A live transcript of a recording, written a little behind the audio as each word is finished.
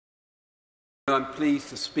I'm pleased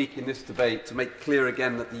to speak in this debate to make clear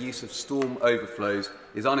again that the use of storm overflows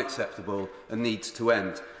is unacceptable and needs to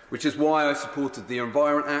end, which is why I supported the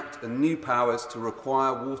Environment Act and new powers to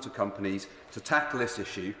require water companies to tackle this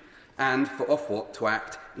issue and for Ofwat to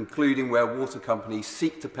act, including where water companies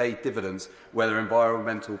seek to pay dividends where their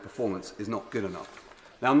environmental performance is not good enough.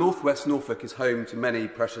 Now, North West Norfolk is home to many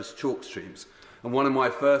precious chalk streams, and one of my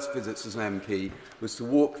first visits as an MP was to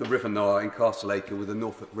walk the River Nar in Castleacre with the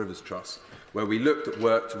Norfolk Rivers Trust, where we looked at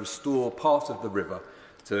work to restore part of the river,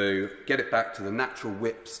 to get it back to the natural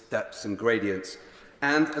widths, depths and gradients.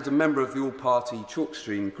 And as a member of the all-party chalk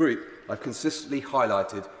stream group, I've consistently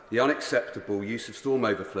highlighted the unacceptable use of storm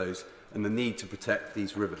overflows and the need to protect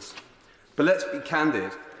these rivers. But let's be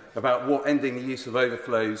candid about what ending the use of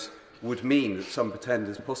overflows would mean that some pretend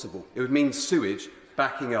is possible. It would mean sewage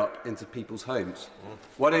backing up into people's homes.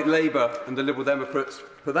 Why don't Labour and the Liberal Democrats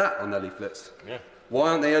put that on their leaflets? Why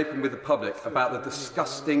aren't they open with the public about the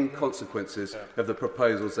disgusting consequences of the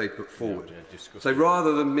proposals they put forward? So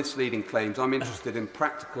rather than misleading claims, I'm interested in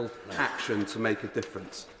practical action to make a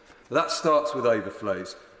difference. That starts with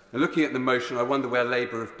overflows. And looking at the motion, I wonder where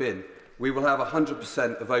Labour have been. We will have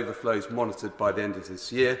 100% of overflows monitored by the end of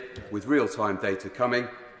this year, with real-time data coming.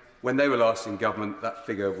 When they were last in government, that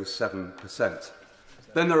figure was 7%.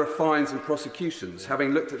 Then there are fines and prosecutions.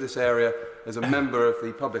 Having looked at this area as a member of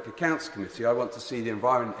the Public Accounts Committee, I want to see the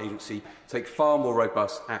Environment Agency take far more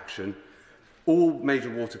robust action. All major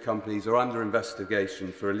water companies are under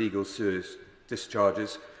investigation for illegal sewage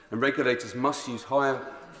discharges, and regulators must use higher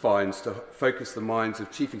fines to focus the minds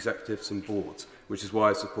of chief executives and boards, which is why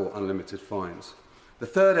I support unlimited fines. The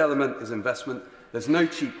third element is investment. There's no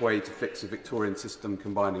cheap way to fix a Victorian system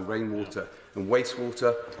combining rainwater and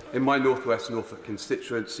wastewater. In my North West Norfolk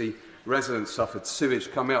constituency, residents suffered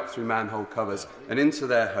sewage coming up through manhole covers and into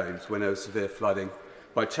their homes when there was severe flooding.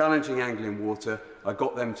 By challenging Anglian Water, I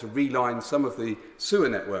got them to reline some of the sewer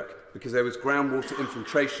network because there was groundwater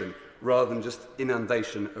infiltration rather than just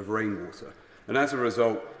inundation of rainwater. And as a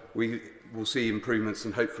result, we will see improvements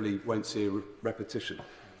and hopefully won't see a repetition.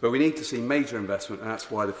 But we need to see major investment, and that's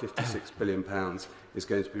why the £56 billion is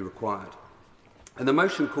going to be required. And the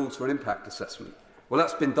motion calls for an impact assessment. Well,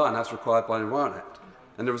 that's been done as required by the Environment Act,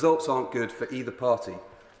 and the results aren't good for either party.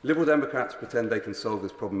 Liberal Democrats pretend they can solve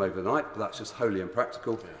this problem overnight, but that's just wholly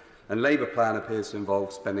impractical. And Labour plan appears to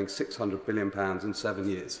involve spending £600 billion in 7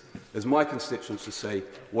 years. As my constituents would say,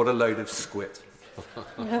 what a load of squit.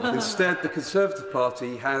 Instead, the Conservative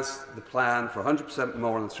Party has the plan for 100%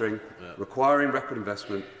 monitoring, requiring record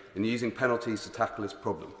investment and using penalties to tackle this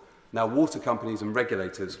problem. Now, water companies and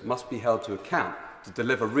regulators must be held to account to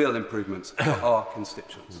deliver real improvements for our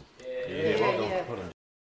constituents.